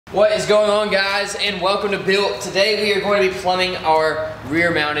What is going on, guys, and welcome to Built. Today we are going to be plumbing our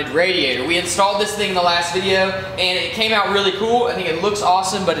rear-mounted radiator. We installed this thing in the last video and it came out really cool. I think it looks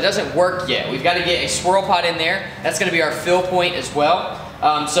awesome, but it doesn't work yet. We've got to get a swirl pot in there. That's going to be our fill point as well.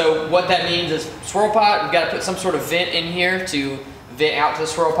 So what that means is swirl pot, we've got to put some sort of vent in here to vent out to the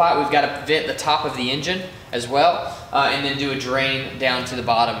swirl pot. We've got to vent the top of the engine as well, and then do a drain down to the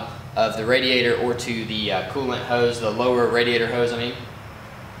bottom of the radiator or to the coolant hose, the lower radiator hose, I mean.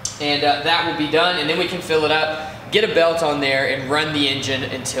 And that will be done, and then we can fill it up, get a belt on there, and run the engine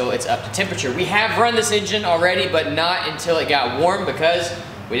until it's up to temperature. We have run this engine already, but not until it got warm because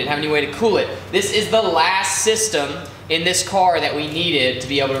we didn't have any way to cool it. This is the last system in this car that we needed to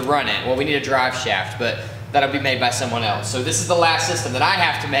be able to run it. Well, we need a drive shaft, but that'll be made by someone else. So this is the last system that I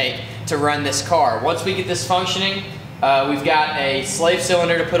have to make to run this car. Once we get this functioning, we've got a slave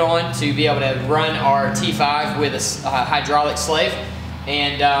cylinder to put on to be able to run our T5 with a hydraulic slave.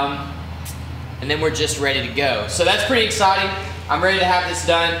 And then we're just ready to go. So that's pretty exciting. I'm ready to have this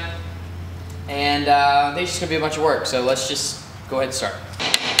done, and I think it's just gonna be a bunch of work. So let's just go ahead and start.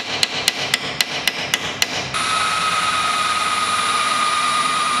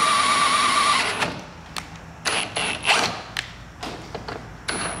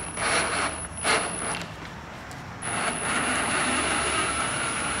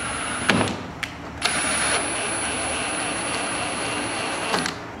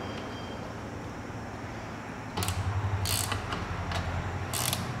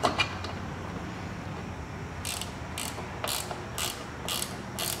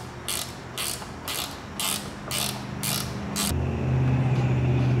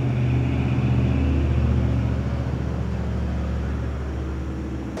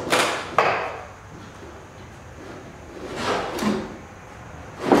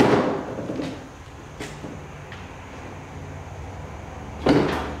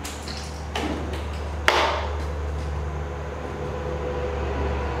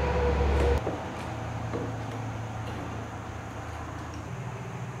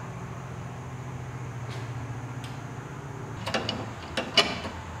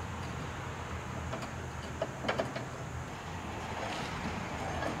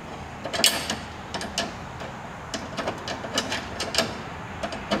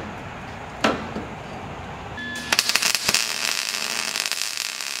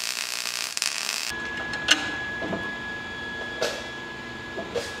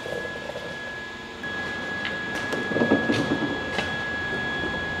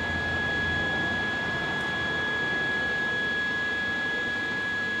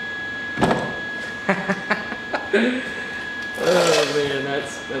 Oh man,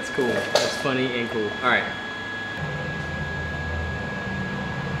 that's cool. That's funny and cool. All right.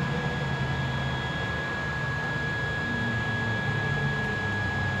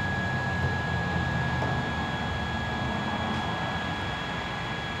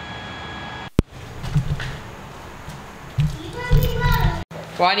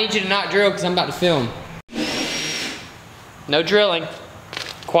 Well, I need you to not drill because I'm about to film. No drilling.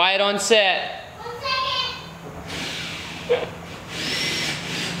 Quiet on set.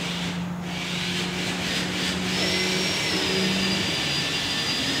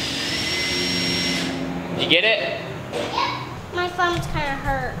 Did you get it? Yep. My thumb's kind of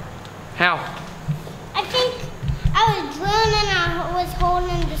hurt. How? I think I was drilling and I was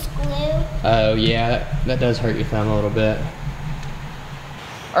holding this glue. Oh yeah, that does hurt your thumb a little bit.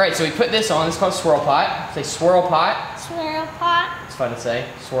 All right, so we put this on. It's called swirl pot. Say swirl pot. Swirl pot. It's fun to say.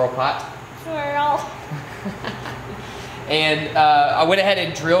 Swirl pot. Swirl. And I went ahead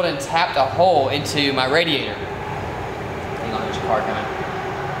and drilled and tapped a hole into my radiator. Hang on, there's a car coming.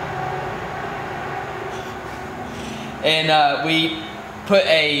 And we put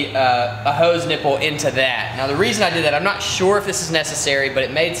a hose nipple into that. Now the reason I did that, I'm not sure if this is necessary, but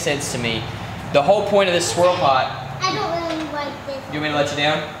it made sense to me. The whole point of this swirl pot. I don't really like this. You want me to let you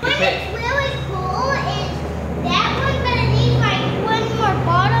down? What's really cool is that one, but it needs like one more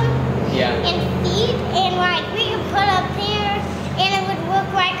bottom and feet, and like we can put up there, and it would look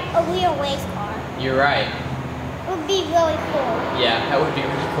like a real race car. You're right. It would be really cool. Yeah, that would be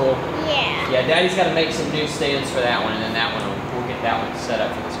really cool. Yeah. Yeah, Daddy's got to make some new stands for that one, and then that one, we'll get that one set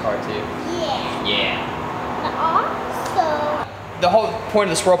up for this car too. Yeah. Yeah. Also, the whole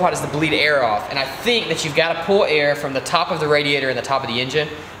point of the swirl pot is to bleed air off, and I think that you've got to pull air from the top of the radiator and the top of the engine.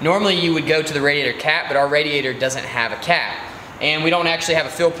 Normally you would go to the radiator cap, but our radiator doesn't have a cap, and we don't actually have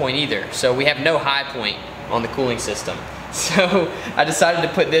a fill point either, so we have no high point on the cooling system. So I decided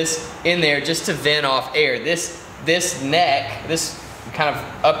to put this in there just to vent off air. This neck, this kind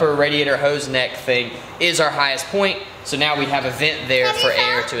of upper radiator hose neck thing is our highest point. So now we have a vent there for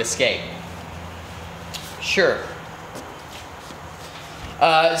air to escape. Sure.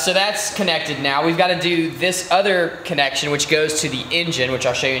 So that's connected now. We've got to do this other connection, which goes to the engine, which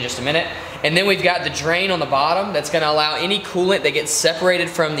I'll show you in just a minute. And then we've got the drain on the bottom that's going to allow any coolant that gets separated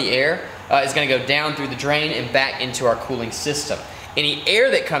from the air is going to go down through the drain and back into our cooling system. Any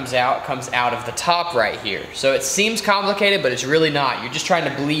air that comes out of the top right here. So it seems complicated, but it's really not. You're just trying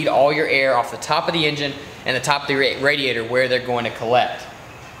to bleed all your air off the top of the engine and the top of the radiator where they're going to collect.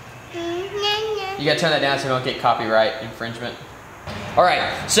 You got to turn that down so we don't get copyright infringement. All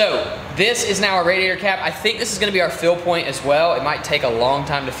right, so this is now our radiator cap. I think this is going to be our fill point as well. It might take a long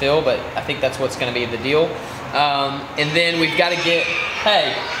time to fill, but I think that's what's going to be the deal. And then we've got to get, hey,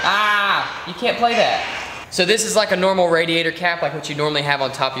 you can't play that. So this is like a normal radiator cap, like what you normally have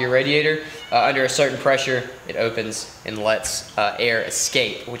on top of your radiator. Under a certain pressure, it opens and lets air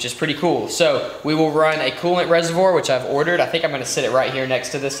escape, which is pretty cool. So we will run a coolant reservoir, which I've ordered. I think I'm going to sit it right here next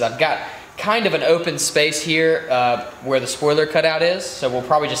to this. I've got kind of an open space here where the spoiler cutout is. So we'll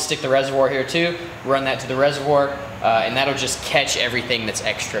probably just stick the reservoir here too, run that to the reservoir, and that'll just catch everything that's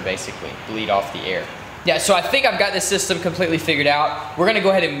extra, basically, bleed off the air. Yeah, so I think I've got this system completely figured out. We're gonna go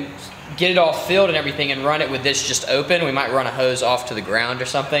ahead and get it all filled and everything and run it with this just open. We might run a hose off to the ground or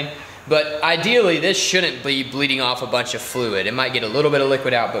something. But ideally, this shouldn't be bleeding off a bunch of fluid. It might get a little bit of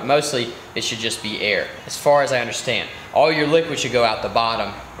liquid out, but mostly it should just be air, as far as I understand. All your liquid should go out the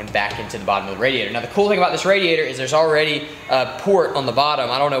bottom and back into the bottom of the radiator. Now, the cool thing about this radiator is there's already a port on the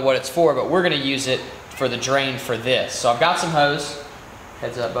bottom. I don't know what it's for, but we're gonna use it for the drain for this. So I've got some hose.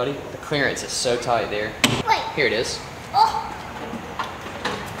 Heads up, buddy. The clearance is so tight there. Wait. Here it is. Oh.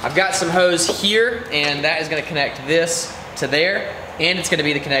 I've got some hose here, and that is gonna connect this to there. And it's going to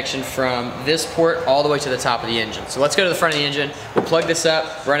be the connection from this port all the way to the top of the engine. So let's go to the front of the engine. We'll plug this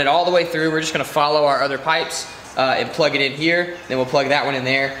up, run it all the way through. We're just going to follow our other pipes and plug it in here. Then we'll plug that one in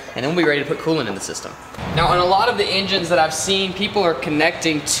there, and then we'll be ready to put coolant in the system. Now, on a lot of the engines that I've seen, people are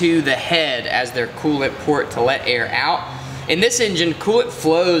connecting to the head as their coolant port to let air out. In this engine, coolant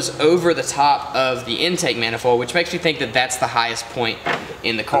flows over the top of the intake manifold, which makes me think that that's the highest point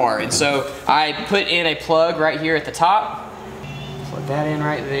in the car. And so I put in a plug right here at the top. Plug that in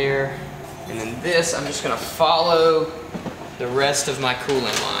right there, and then this, I'm just gonna follow the rest of my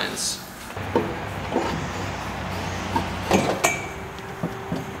coolant lines.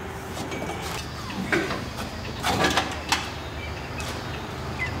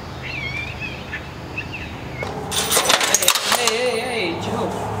 Hey, Joe.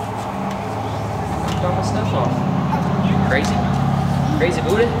 Drop my stuff off. Crazy? Crazy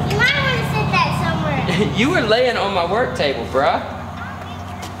Buddha? You might want to sit that somewhere. You were laying on my work table, bruh.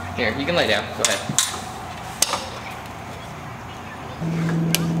 Here, you can lay down. Go ahead.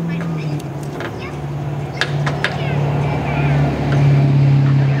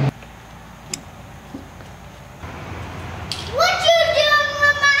 What you doing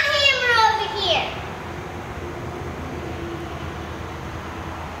with my hammer over here?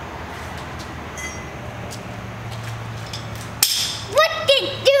 What you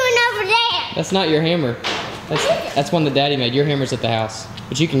doing over there? That's not your hammer. That's one that Daddy made. Your hammer's at the house.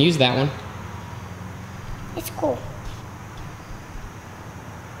 But you can use that one. It's cool.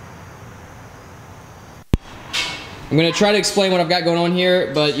 I'm gonna try to explain what I've got going on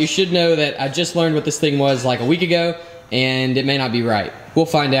here, but you should know that I just learned what this thing was like a week ago, and it may not be right. We'll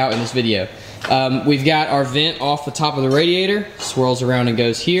find out in this video. We've got our vent off the top of the radiator, swirls around and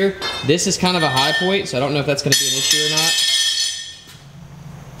goes here. This is kind of a high point, so I don't know if that's gonna be an issue or not.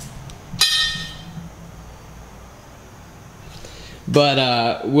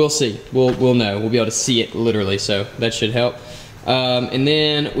 But we'll see. We'll know. We'll be able to see it literally, so that should help. And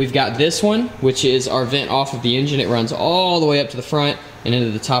then we've got this one, which is our vent off of the engine. It runs all the way up to the front and into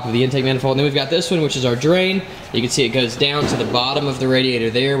the top of the intake manifold. And then we've got this one, which is our drain. You can see it goes down to the bottom of the radiator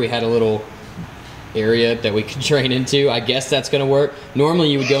there. We had a little area that we could drain into. I guess that's gonna work.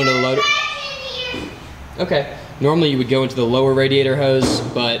 Normally you would go into the lower... Okay. Normally you would go into the lower radiator hose,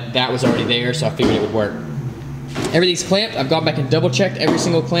 but that was already there, so I figured it would work. Everything's clamped. I've gone back and double checked every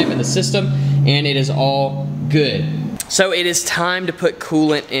single clamp in the system, and it is all good. So it is time to put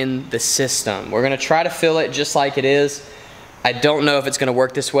coolant in the system. We're gonna try to fill it just like it is. I don't know if it's gonna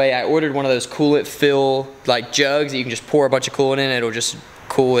work this way. I ordered one of those coolant fill like jugs that you can just pour a bunch of coolant in, and it'll just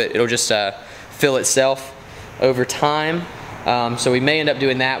cool it. It'll just fill itself over time. So we may end up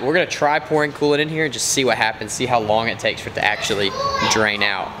doing that. We're gonna try pouring coolant in here and just see what happens, see how long it takes for it to actually drain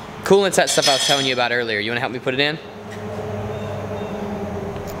out. Coolant's that stuff I was telling you about earlier. You wanna help me put it in?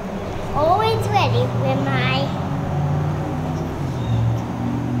 Always ready with my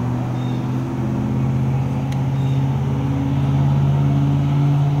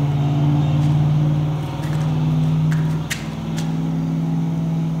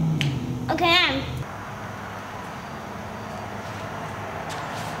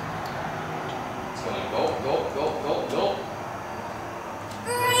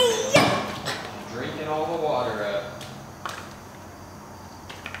all the water up.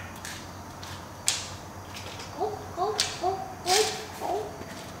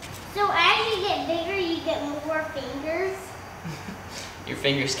 So as you get bigger, you get more fingers? Your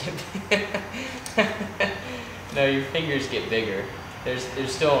fingers get bigger. No, your fingers get bigger. There's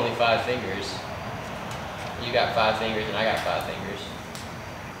still only 5 fingers. You got 5 fingers and I got 5 fingers.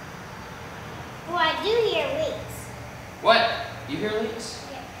 Well, I do hear leaks. What? You hear leaks?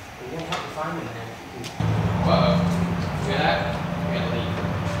 Yeah. Well, you gotta help me find them then. Uh-oh. Hear that? We got a leak.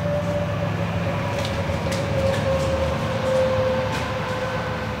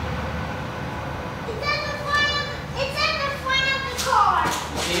 It's at the front of the car.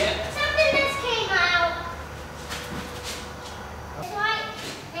 See it? Something just came out. It's like,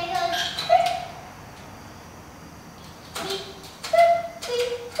 it goes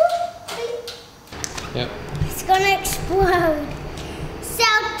Yep. It's gonna explode. So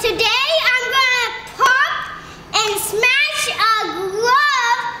today I'm gonna pop and smash a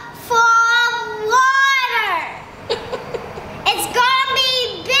glove full of water. It's gonna be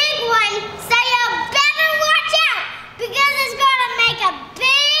a big one, so you better watch out because it's gonna make a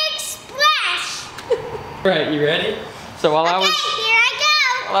big splash. Right, you ready? So while Okay, here I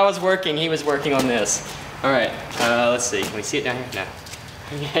go. I was working, he was working on this. All right, let's see. Can we see it down here? No.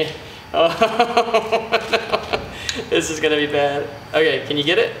 Okay. Oh, no. This is gonna be bad. Okay, can you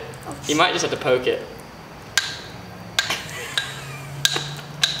get it? You might just have to poke it.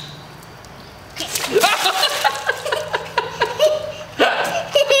 You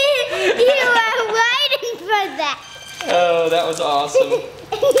are waiting for that. Oh, that was awesome.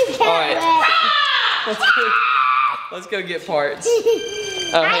 All right, let's go get parts.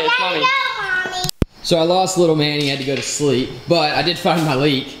 Oh, hey, it's mommy. Mommy. So I lost little Manny, had to go to sleep, but I did find my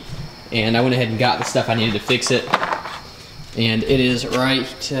leak, and I went ahead and got the stuff I needed to fix it. And it is right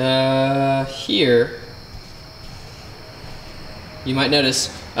here. You might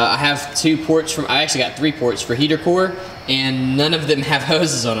notice I have 2 ports from, I actually got 3 ports for heater core, and none of them have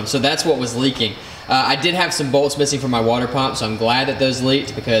hoses on them, so that's what was leaking. I did have some bolts missing from my water pump, so I'm glad that those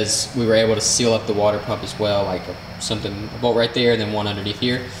leaked because we were able to seal up the water pump as well, like a bolt right there and then one underneath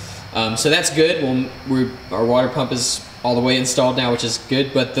here. So that's good. Our water pump is all the way installed now, which is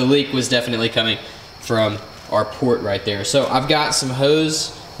good, but the leak was definitely coming from our port right there. So I've got some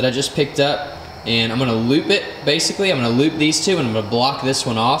hose that I just picked up, and I'm gonna loop it, basically. I'm gonna loop these 2, and I'm gonna block this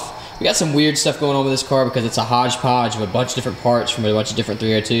one off. We got some weird stuff going on with this car because it's a hodgepodge of a bunch of different parts from a bunch of different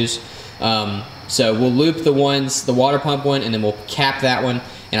 302s. So we'll loop the water pump one, and then we'll cap that one,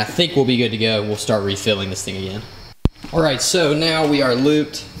 and I think we'll be good to go. We'll start refilling this thing again. All right, so now we are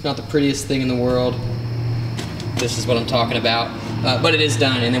looped. Not the prettiest thing in the world. This is what I'm talking about, but it is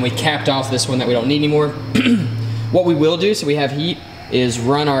done. And then we capped off this one that we don't need anymore. What we will do, so we have heat, is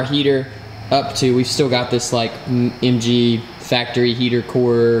run our heater up to, we've still got this like MG factory heater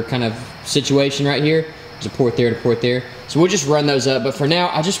core kind of situation right here. There's a port there to port there. So we'll just run those up, but for now,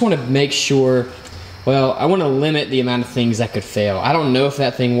 I just want to make sure, well, I want to limit the amount of things that could fail. I don't know if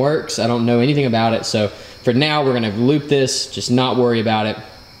that thing works. I don't know anything about it, so for now, we're gonna loop this, just not worry about it,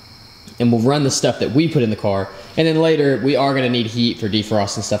 and we'll run the stuff that we put in the car, and then later, we are gonna need heat for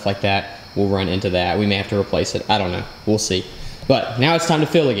defrost and stuff like that. We'll run into that. We may have to replace it. I don't know. We'll see. But now it's time to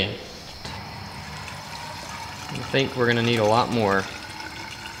fill again. I think we're gonna need a lot more.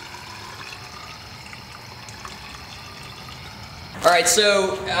 All right,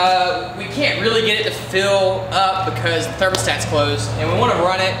 so we can't really get it to fill up because the thermostat's closed, and we want to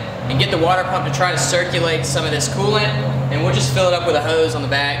run it and get the water pump to try to circulate some of this coolant, and we'll just fill it up with a hose on the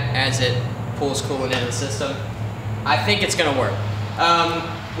back as it pulls coolant into the system. I think it's gonna work.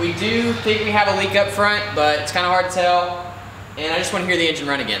 We do think we have a leak up front, but it's kind of hard to tell, and I just want to hear the engine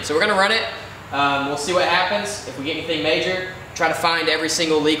run again. So we're gonna run it. We'll see what happens. If we get anything major, try to find every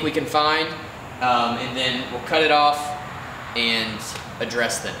single leak we can find, and then we'll cut it off and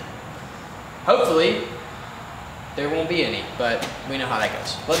address them. Hopefully, there won't be any, but we know how that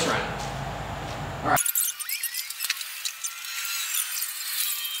goes. Let's run it. All right.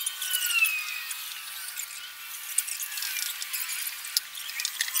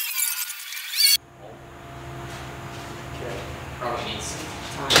 Okay. Probably needs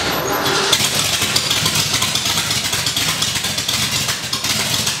some time.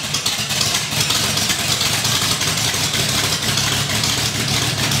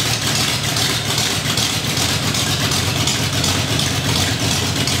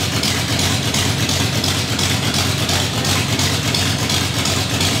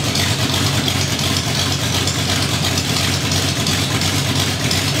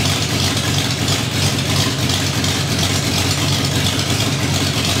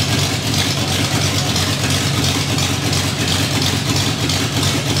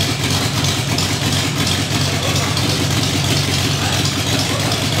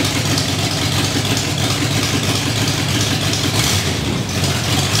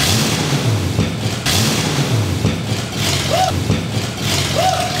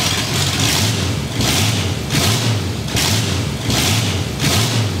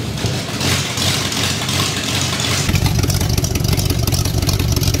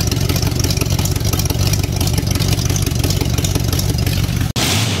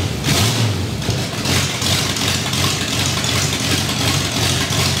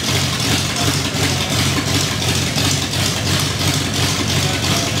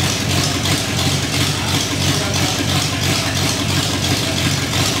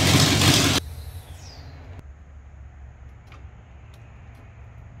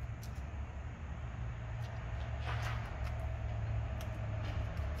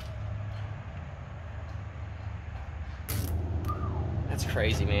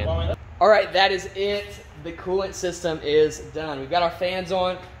 crazy, man. All right, that is it. The coolant system is done. We've got our fans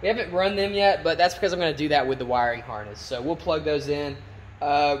on. We haven't run them yet, but that's because I'm going to do that with the wiring harness. So we'll plug those in.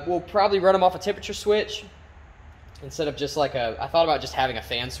 We'll probably run them off a temperature switch instead of just like I thought about just having a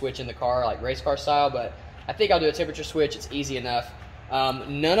fan switch in the car, like race car style, but I think I'll do a temperature switch. It's easy enough.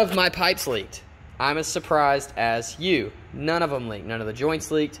 None of my pipes leaked. I'm as surprised as you. None of them leaked. None of the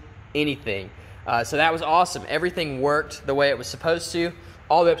joints leaked, anything. So that was awesome. Everything worked the way it was supposed to.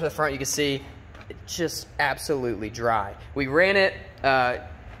 All the way up to the front, you can see it's just absolutely dry. We ran it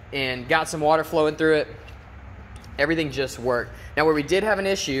and got some water flowing through it. Everything just worked. Now, where we did have an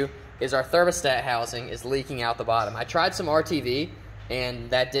issue is our thermostat housing is leaking out the bottom. I tried some RTV, and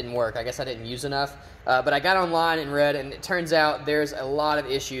that didn't work. I guess I didn't use enough. But I got online and read, and it turns out there's a lot of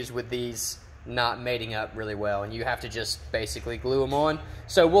issues with these not mating up really well, and you have to just basically glue them on.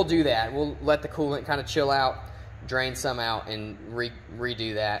 So we'll do that. We'll let the coolant kind of chill out, drain some out, and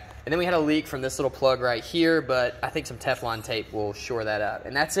redo that. And then we had a leak from this little plug right here, but I think some Teflon tape will shore that up.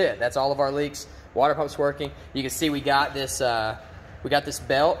 And that's it. That's all of our leaks. Water pump's working. You can see we got this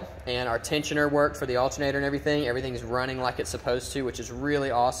belt, and our tensioner worked for the alternator and everything. Everything's running like it's supposed to, which is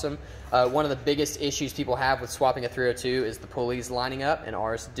really awesome. One of the biggest issues people have with swapping a 302 is the pulleys lining up, and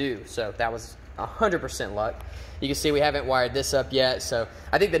ours do. So that was 100% luck. You can see we haven't wired this up yet, so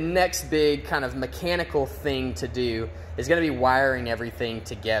I think the next big kind of mechanical thing to do is going to be wiring everything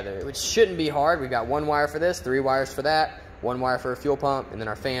together, which shouldn't be hard. We've got one wire for this, 3 wires for that, 1 wire for a fuel pump, and then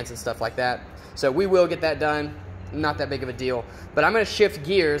our fans and stuff like that. So we will get that done. Not that big of a deal. But I'm going to shift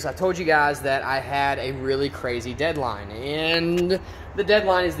gears. I told you guys that I had a really crazy deadline, and the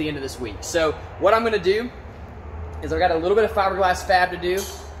deadline is the end of this week. So what I'm going to do is I've got a little bit of fiberglass fab to do.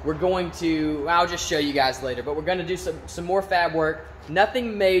 We're going to, I'll just show you guys later, but we're going to do some more fab work.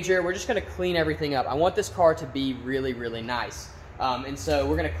 Nothing major. We're just going to clean everything up. I want this car to be really, really nice. And so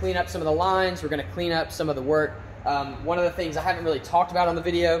we're going to clean up some of the lines. We're going to clean up some of the work. One of the things I haven't really talked about on the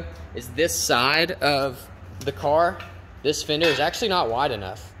video is this side of the car. This fender is actually not wide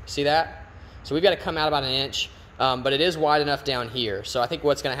enough. See that? So we've got to come out about 1 inch, but it is wide enough down here. So I think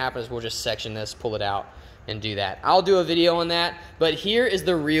what's going to happen is we'll just section this, pull it out, and do that. I'll do a video on that, but here is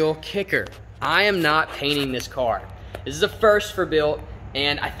the real kicker. I am not painting this car. This is a first for Built,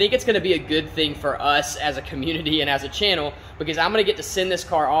 and I think it's going to be a good thing for us as a community and as a channel, because I'm going to get to send this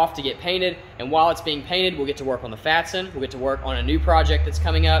car off to get painted, and while it's being painted, we'll get to work on the Fatson. We'll get to work on a new project that's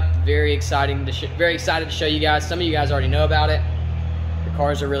coming up. Very excited to show you guys. Some of you guys already know about it. The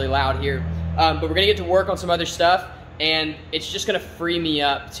cars are really loud here. But we're going to get to work on some other stuff, and it's just going to free me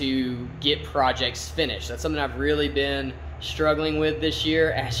up to get projects finished. That's something I've really been struggling with this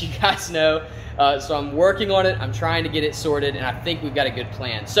year, as you guys know. So I'm working on it. I'm trying to get it sorted, and I think we've got a good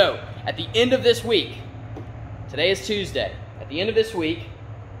plan. So at the end of this week, today is Tuesday. At the end of this week,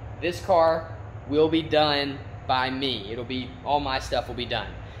 this car will be done by me. All my stuff will be done.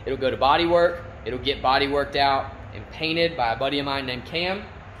 It'll go to body work. It'll get body worked out and painted by a buddy of mine named Cam.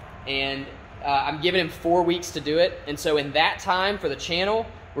 And I'm giving him 4 weeks to do it. And so in that time for the channel,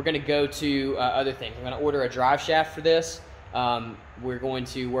 we're going to go to other things. I'm going to order a drive shaft for this. We're going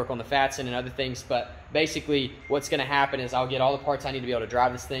to work on the Fatson and other things, but basically what's going to happen is I'll get all the parts I need to be able to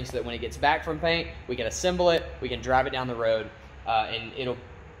drive this thing so that when it gets back from paint, we can assemble it, we can drive it down the road, and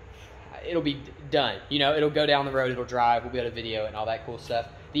it'll be done. You know, it'll go down the road, it'll drive, we'll be able to video it and all that cool stuff.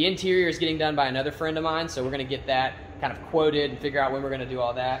 The interior is getting done by another friend of mine, so we're going to get that kind of quoted and figure out when we're going to do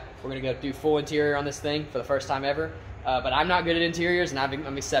all that. We're going to go do full interior on this thing for the first time ever, but I'm not good at interiors, and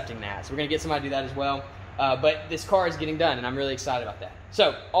I'm accepting that. So we're going to get somebody to do that as well. But this car is getting done, and I'm really excited about that.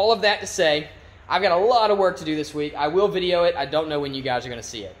 So, all of that to say, I've got a lot of work to do this week. I will video it. I don't know when you guys are going to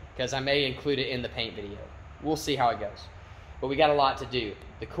see it, because I may include it in the paint video. We'll see how it goes. But we got a lot to do.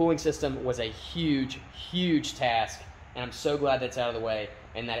 The cooling system was a huge, huge task, and I'm so glad that's out of the way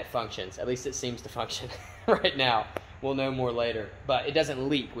and that it functions. At least it seems to function right now. We'll know more later. But it doesn't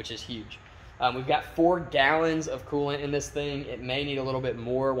leak, which is huge. We've got 4 gallons of coolant in this thing. It may need a little bit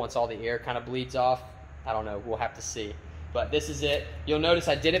more once all the air kind of bleeds off. I don't know, we'll have to see. But this is it. You'll notice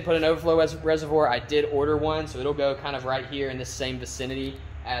I didn't put an overflow reservoir. I did order one, so it'll go kind of right here in the same vicinity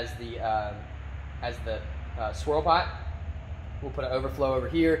as the swirl pot. We'll put an overflow over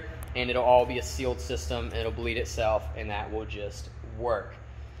here, and it'll all be a sealed system, and it'll bleed itself, and that will just work.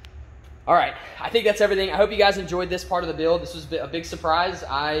 All right, I think that's everything. I hope you guys enjoyed this part of the build. This was a big surprise.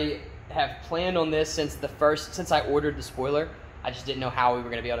 I have planned on this since I ordered the spoiler. I just didn't know how we were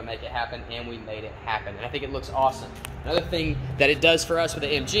going to be able to make it happen, and we made it happen. And I think it looks awesome. Another thing that it does for us with the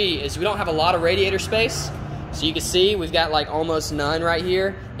MG is we don't have a lot of radiator space. So you can see we've got like almost none right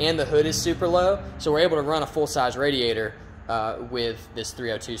here, and the hood is super low. So we're able to run a full-size radiator with this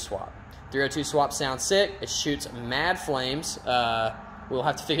 302 swap. 302 swap sounds sick. It shoots mad flames. We'll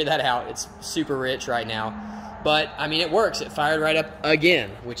have to figure that out. It's super rich right now. But, I mean, it works. It fired right up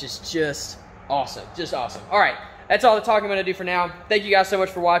again, which is just awesome. Just awesome. All right. That's all the talking I'm going to do for now. Thank you guys so much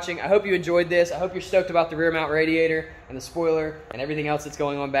for watching. I hope you enjoyed this. I hope you're stoked about the rear mount radiator and the spoiler and everything else that's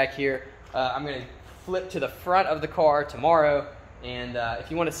going on back here. I'm going to flip to the front of the car tomorrow. And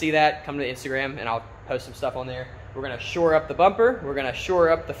if you want to see that, come to Instagram and I'll post some stuff on there. We're going to shore up the bumper. We're going to shore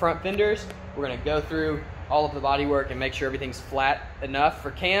up the front fenders. We're going to go through all of the body work and make sure everything's flat enough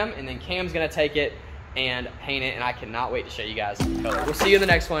for Cam. And then Cam's going to take it and paint it. And I cannot wait to show you guys the color. We'll see you in the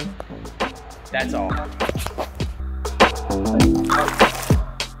next one. That's all.